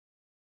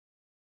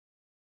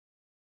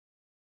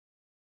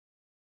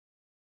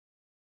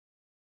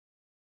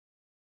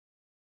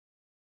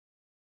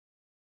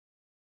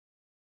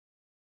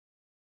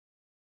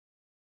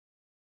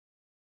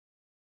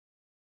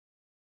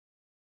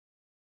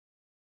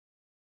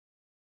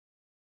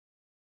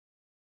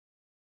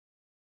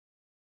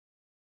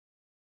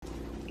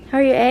How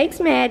are your eggs,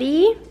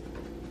 Maddie?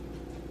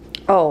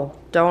 Oh,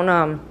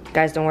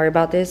 guys, don't worry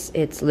about this.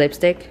 It's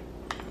lipstick.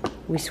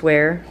 We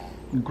swear.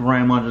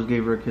 Grandma just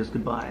gave her a kiss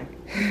goodbye.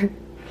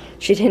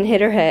 She didn't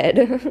hit her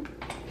head.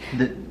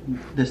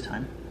 This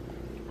time.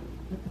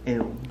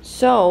 Ew.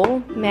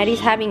 So, Maddie's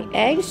having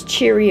eggs,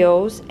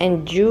 Cheerios,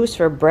 and juice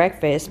for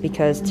breakfast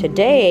because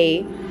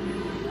today,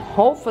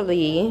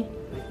 hopefully,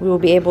 we will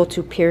be able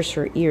to pierce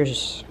her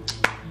ears.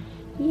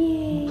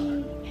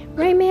 Yay!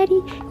 Right,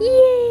 Maddie?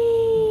 Yay!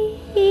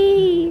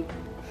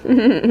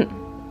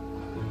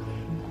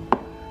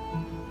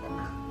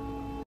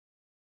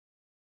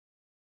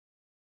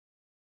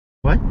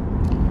 What?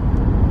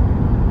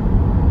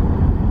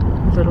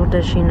 Little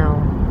does she know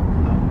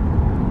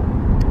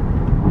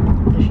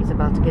that she's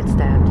about to get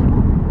stabbed.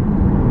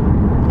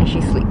 And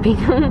she's sleeping.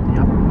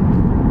 Yep.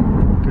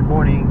 Good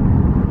morning.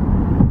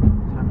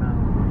 Time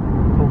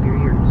to poke your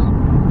ears.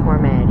 Poor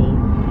Maddie.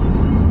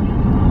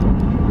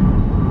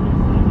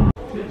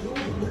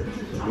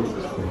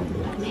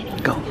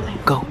 Go.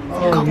 Go.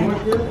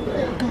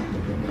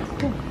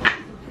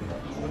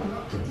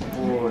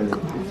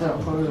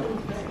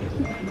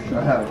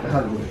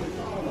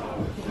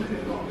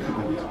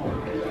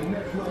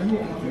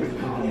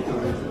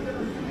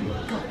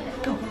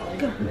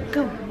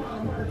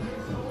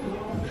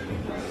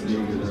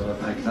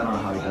 I don't know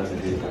how he does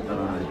it, dude. I don't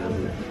know how he does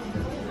it.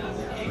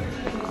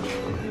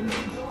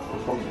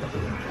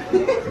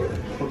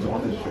 What's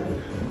on this shirt?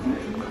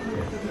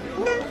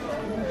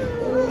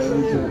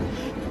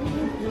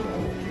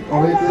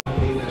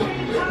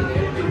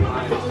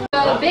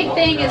 So the big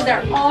thing is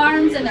their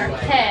arms and their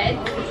head.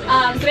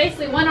 So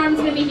basically one arm's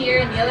going to be here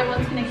and the other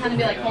one's going to kind of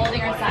be like holding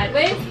her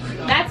sideways.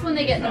 That's when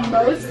they get the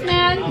most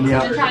mad. So Yep. I'm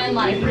going to try and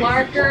like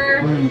mark her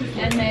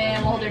and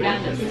then we'll hold her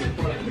down just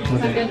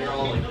sound good.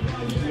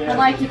 I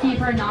like to keep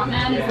her not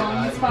mad as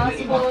long as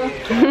possible.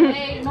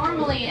 They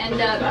normally end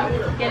up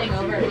getting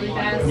over it really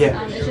fast.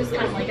 Yeah. It's just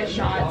kind of like a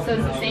shot. So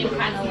it's the same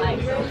kind of like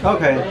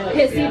Okay.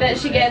 pissy that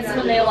she gets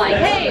when they like,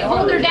 hey,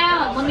 hold her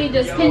down. Let me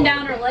just pin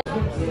down her leg.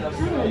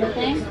 Hi, little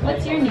thing.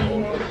 What's your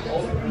name?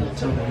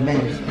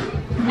 Madison.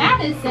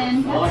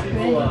 Madison. That's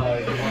great.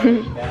 Are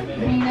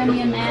you gonna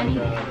be a Maddie?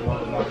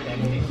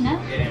 No?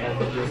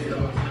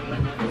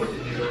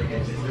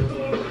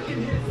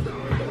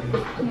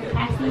 You're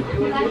Cassie?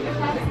 You like your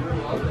Cassie?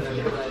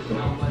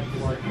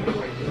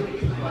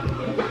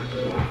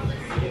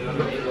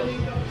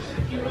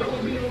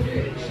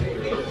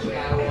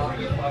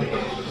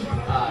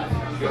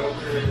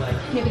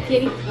 You have a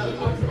kitty?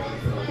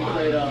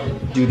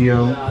 Studio.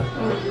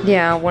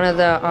 Yeah, one of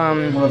the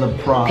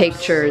props.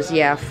 pictures,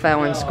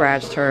 fell and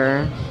scratched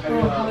her.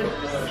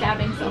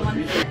 Stabbing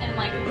someone. And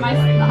like my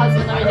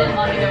husband literally didn't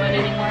let me go in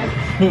anymore.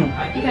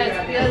 Because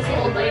this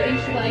old lady,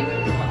 she's like,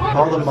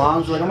 All the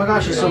moms were like, oh my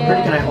gosh, she's so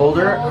pretty, can I hold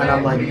her? And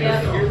I'm like,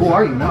 who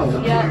are you? No.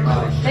 yeah,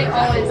 they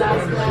always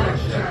ask that.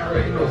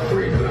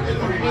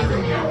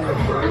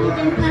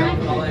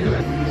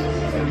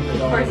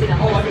 Of course he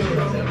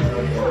doesn't.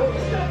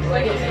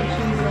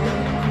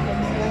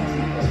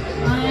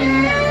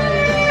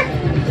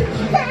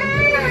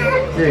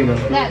 There you go.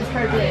 That's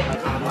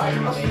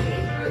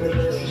perfect.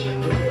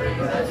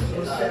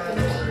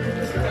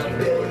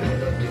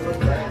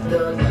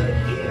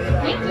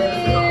 Thank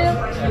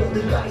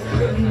you.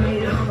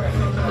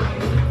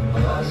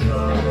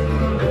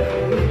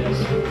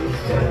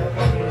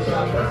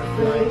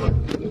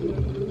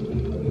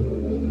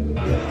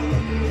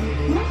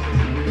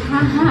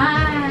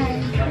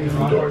 Hi.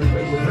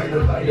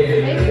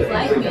 Babies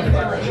like me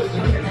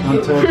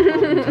until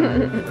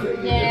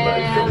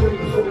yeah.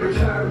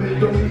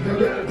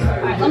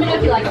 Alright, let me know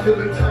if you like them.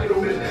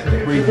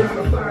 Breathe it.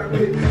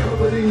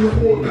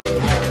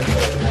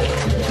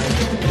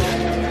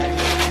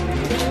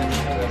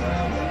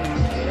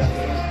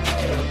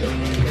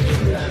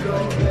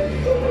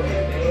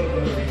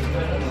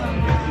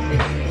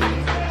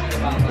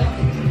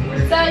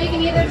 So you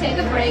can either take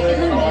a break in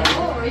the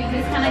middle, or you can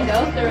just kind of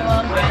go through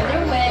them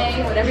either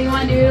way, whatever you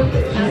want to do.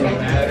 Okay.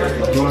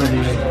 You want to do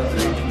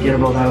get her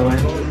both out of the way?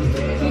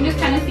 You can just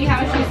kind of see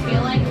how she's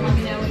feeling and let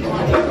me know what you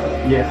want to do.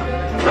 Yeah.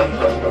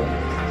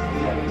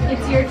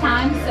 It's your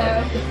time, so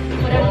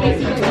whatever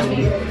makes you feel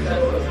happy.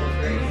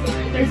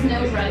 There's no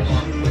rush.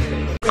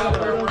 All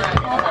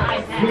the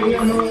iPads.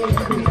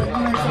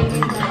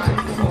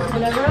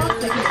 Whatever else,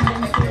 they can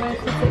come into it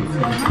to fix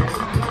them.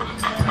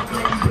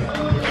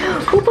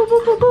 Boop, boop,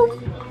 boop, boop, boop.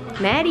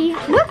 Maddie,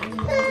 look!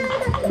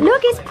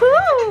 Look, it's Pooh!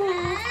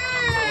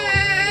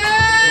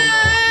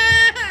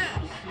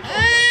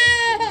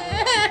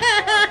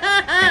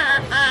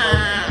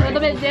 A little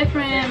bit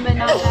different, but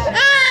not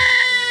that.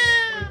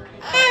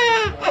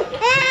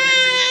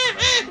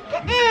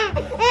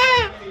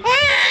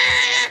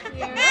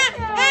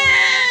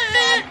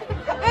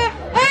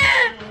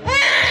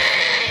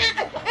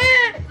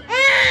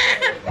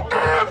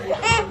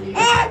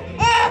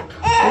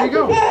 There you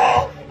go.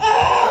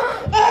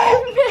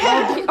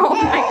 Maddie, oh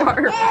my god,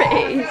 her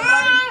face.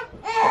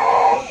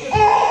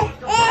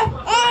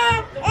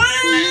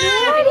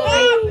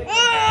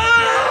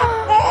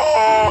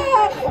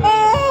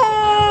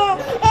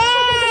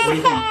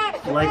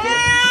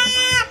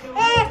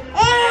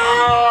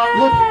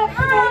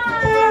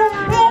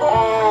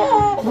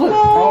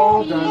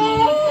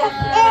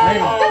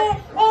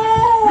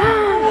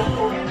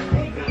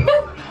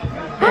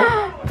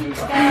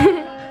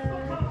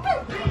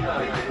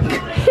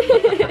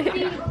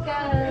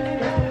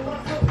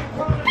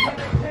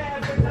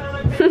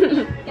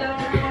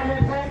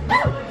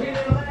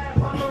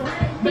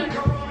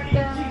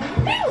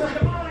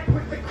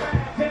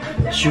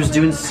 She was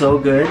doing so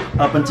good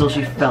up until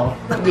she fell.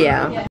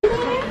 Yeah. Poo?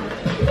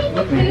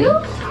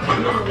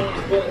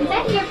 Is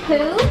that your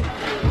poo?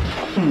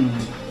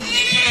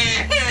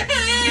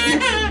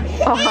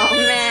 Oh,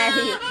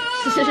 Maddie.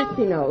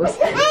 She knows.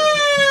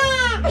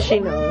 She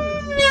knows.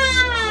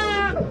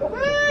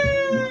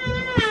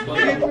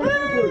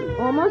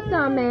 Almost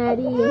done,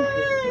 Maddie.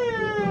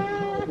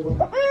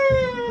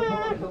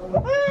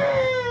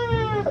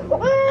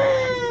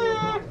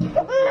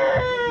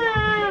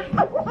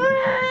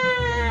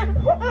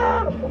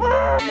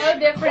 No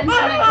difference when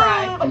I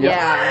cry.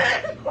 Yeah.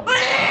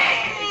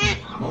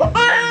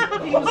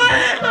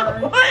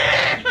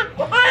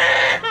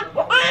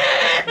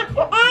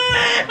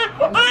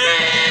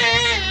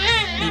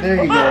 There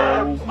you go. There you go.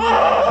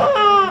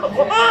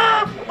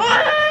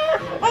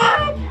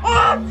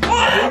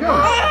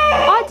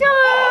 All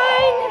done.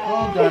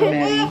 Well done,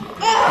 Maddie.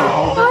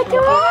 All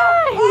done.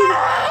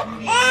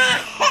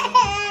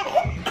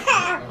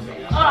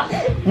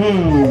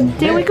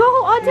 There we go.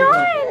 All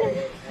done.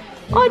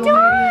 All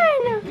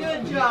done.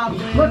 Good job,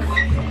 Lynn. Look.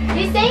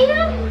 You say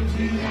them?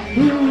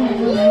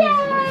 Yay!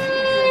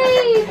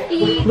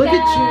 Look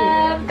at you.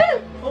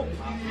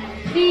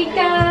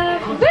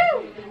 Peekaboo! Peekaboo!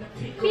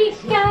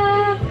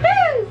 Peekaboo!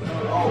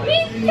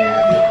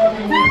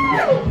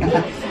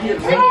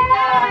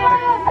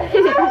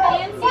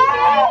 Fancy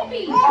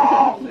baby!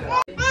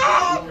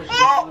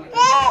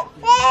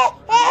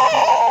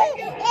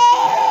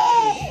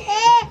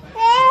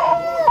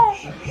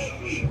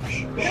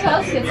 Who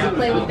else gets to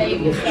play with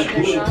babies up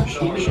there,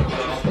 Sean?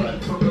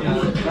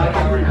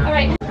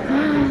 Alright.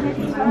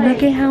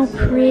 Look at how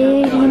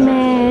pretty,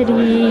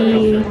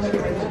 Maddie.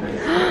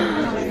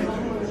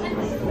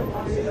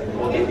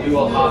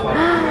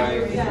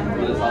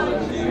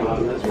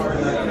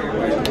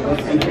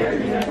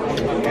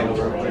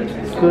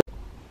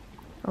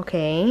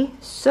 Okay,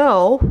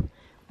 so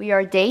we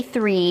are day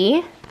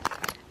 3.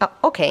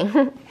 Okay.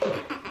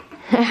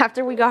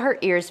 After we got her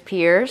ears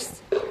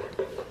pierced,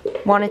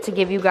 wanted to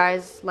give you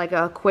guys like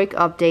a quick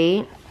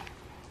update.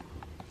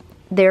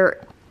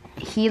 They're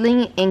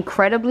healing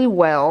incredibly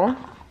well.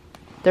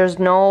 There's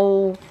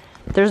no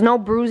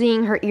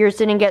bruising. Her ears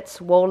didn't get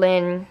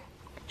swollen.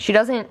 She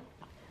doesn't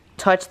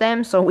touch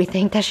them, so we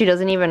think that she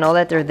doesn't even know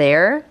that they're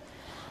there.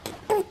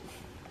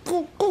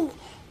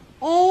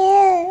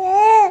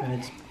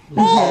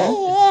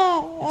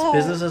 It's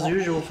business as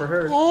usual for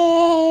her.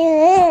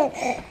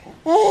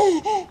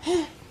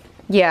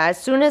 Yeah, as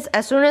soon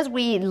as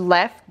we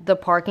left the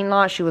parking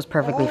lot, she was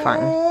perfectly fine.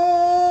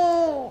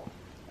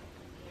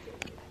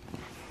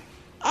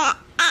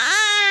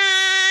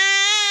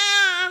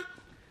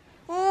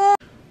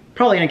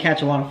 Probably gonna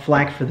catch a lot of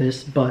flack for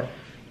this, but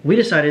we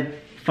decided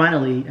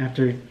finally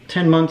after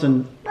 10 months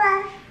and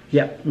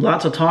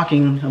lots of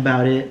talking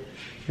about it,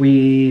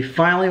 we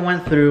finally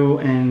went through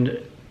and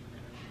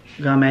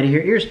got Maddie her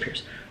ears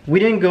pierced. We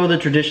didn't go the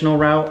traditional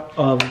route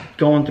of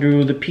going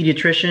through the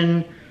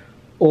pediatrician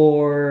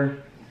or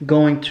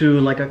going to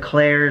like a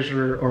Claire's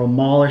or a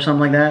mall or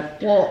something like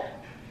that. Well,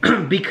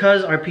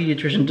 because our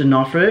pediatrician didn't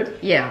offer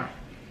it. yeah.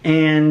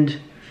 And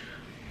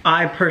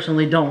I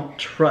personally don't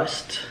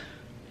trust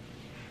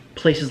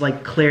places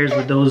like Claire's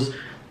with those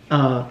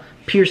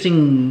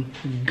piercing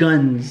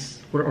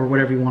guns or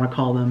whatever you want to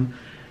call them,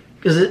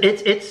 because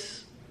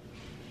it's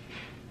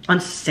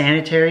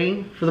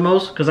unsanitary for the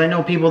most. Because I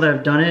know people that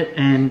have done it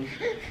and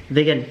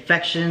they get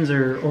infections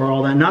or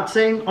all that. Not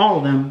saying all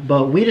of them,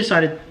 but we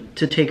decided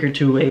to take her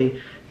to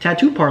a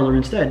tattoo parlor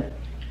instead.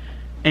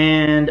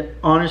 And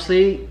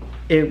honestly,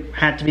 it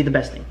had to be the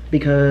best thing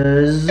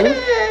because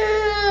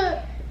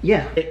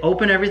yeah, they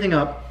open everything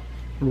up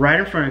right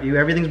in front of you.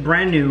 Everything's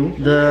brand new.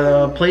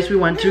 The place we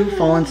went to,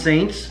 Fallen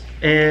Saints,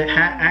 it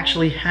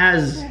actually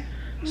has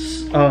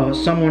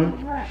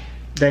someone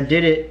that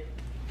did it,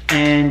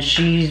 and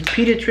she's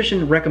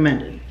pediatrician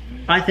recommended.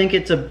 I think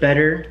it's a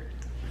better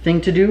thing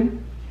to do,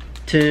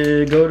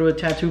 to go to a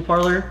tattoo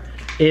parlor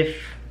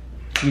if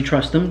you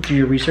trust them. Do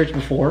your research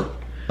before.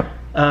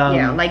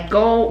 Yeah, like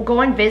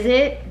go and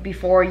visit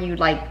before you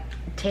like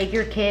take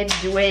your kids.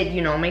 Do it,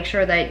 you know, make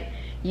sure that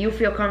you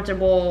feel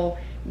comfortable,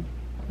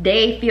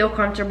 they feel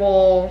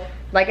comfortable.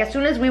 Like as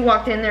soon as we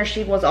walked in there,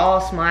 she was all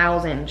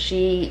smiles and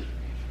she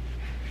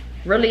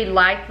really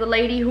liked the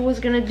lady who was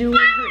gonna do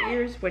her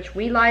ears, which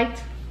we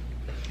liked.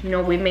 You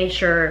know, we made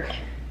sure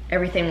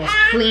everything was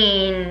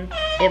clean.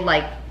 It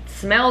like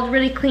smelled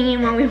really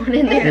clean when we went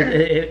in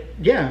there.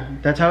 Yeah,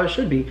 that's how it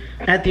should be.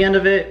 At the end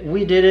of it,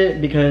 we did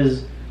it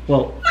because,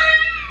 well,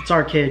 it's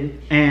our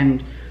kid,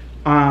 and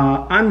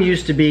I'm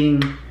used to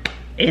being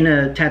in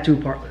a tattoo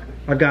parlor.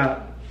 I've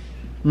got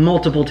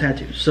multiple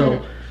tattoos,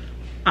 so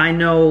I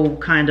know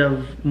kind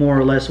of more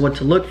or less what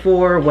to look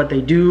for, what they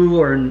do,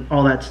 or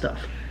all that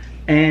stuff.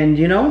 And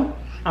you know,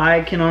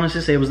 I can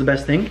honestly say it was the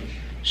best thing.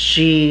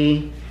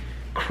 She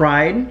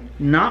cried,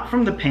 not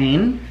from the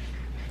pain,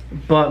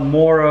 but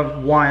more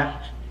of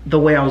the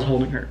way I was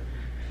holding her.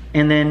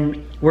 And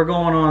then we're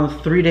going on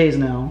 3 days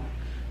now.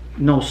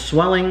 No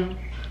swelling,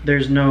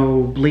 there's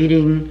no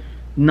bleeding,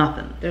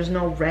 nothing. There's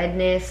no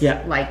redness,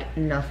 Yeah. like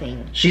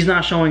nothing. She's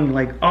not showing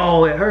like,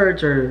 oh, it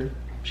hurts, or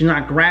she's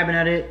not grabbing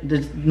at it.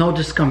 There's no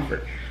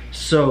discomfort.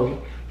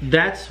 So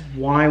that's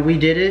why we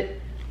did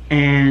it.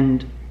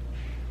 And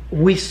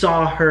we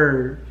saw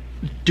her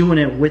doing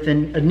it with a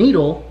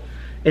needle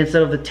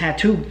instead of the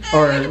tattoo,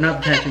 or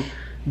not the tattoo,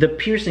 the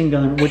piercing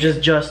gun, which is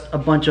just a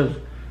bunch of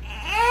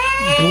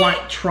blunt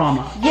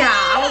trauma. Yeah,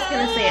 I was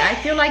gonna say, I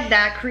feel like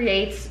that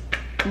creates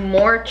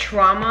more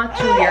trauma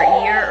to your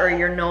ear or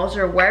your nose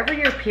or wherever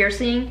you're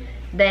piercing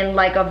than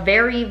like a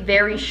very,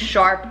 very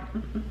sharp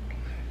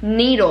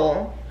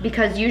needle,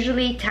 because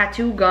usually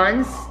tattoo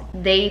guns,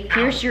 they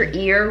pierce your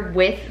ear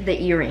with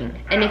the earring.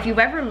 And if you've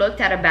ever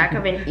looked at a back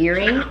of an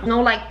earring,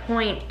 no like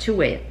point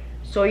to it.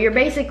 So you're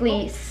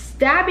basically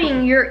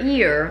stabbing your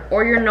ear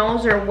or your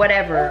nose or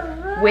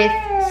whatever with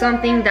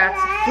something that's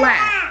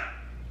flat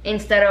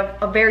instead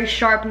of a very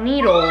sharp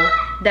needle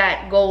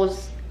that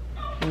goes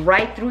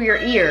right through your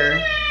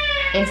ear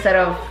instead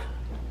of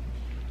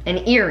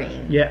an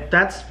earring. Yeah,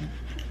 that's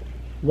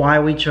why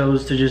we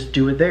chose to just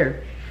do it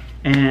there.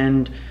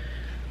 And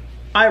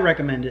I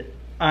recommend it.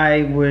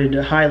 I would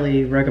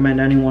highly recommend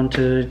anyone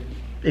to,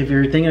 if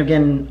you're thinking of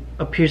getting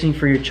a piercing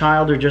for your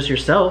child or just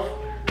yourself,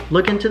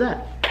 look into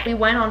that. We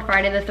went on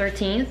Friday the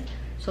 13th,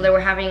 so they were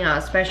having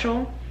a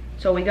special.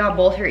 So we got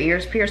both her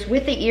ears pierced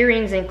with the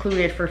earrings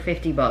included for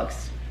 50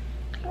 bucks.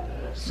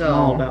 So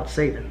All about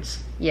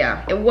savings.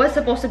 yeah, it was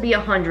supposed to be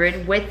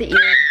 100 with the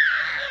earrings.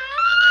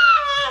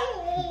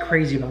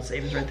 Crazy about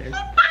savings right there.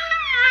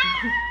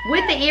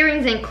 With the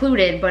earrings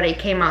included, but it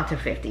came out to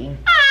 50.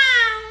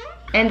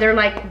 And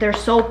they're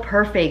so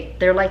perfect.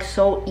 They're like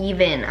so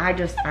even. I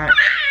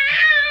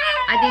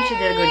think she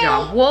did a good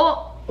job.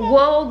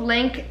 We'll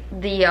link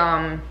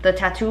the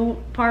tattoo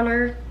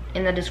parlor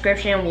in the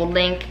description. We'll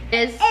link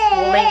this.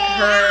 We'll link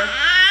her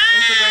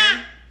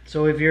Instagram.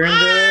 So if you're in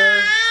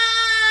the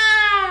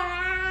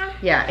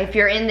if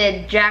you're in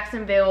the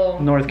Jacksonville,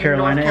 North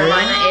Carolina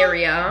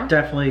area,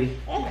 definitely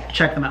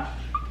check them out.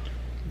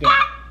 yeah.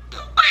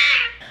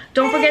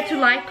 Don't forget to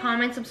like,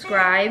 comment,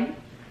 subscribe.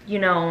 You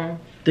know,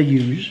 The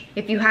use.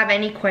 if you have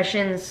any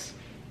questions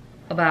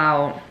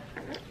about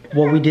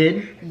What we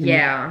did.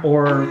 Yeah.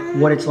 Or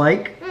what it's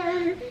like.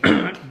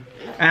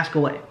 Ask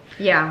away.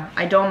 yeah,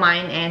 I don't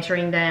mind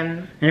answering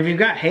them. And if you've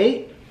got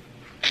hate,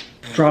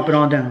 drop it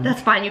on down.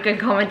 That's fine. You can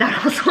comment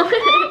that also.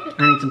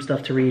 I need some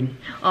stuff to read.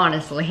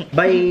 Honestly.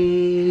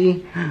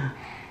 Bye.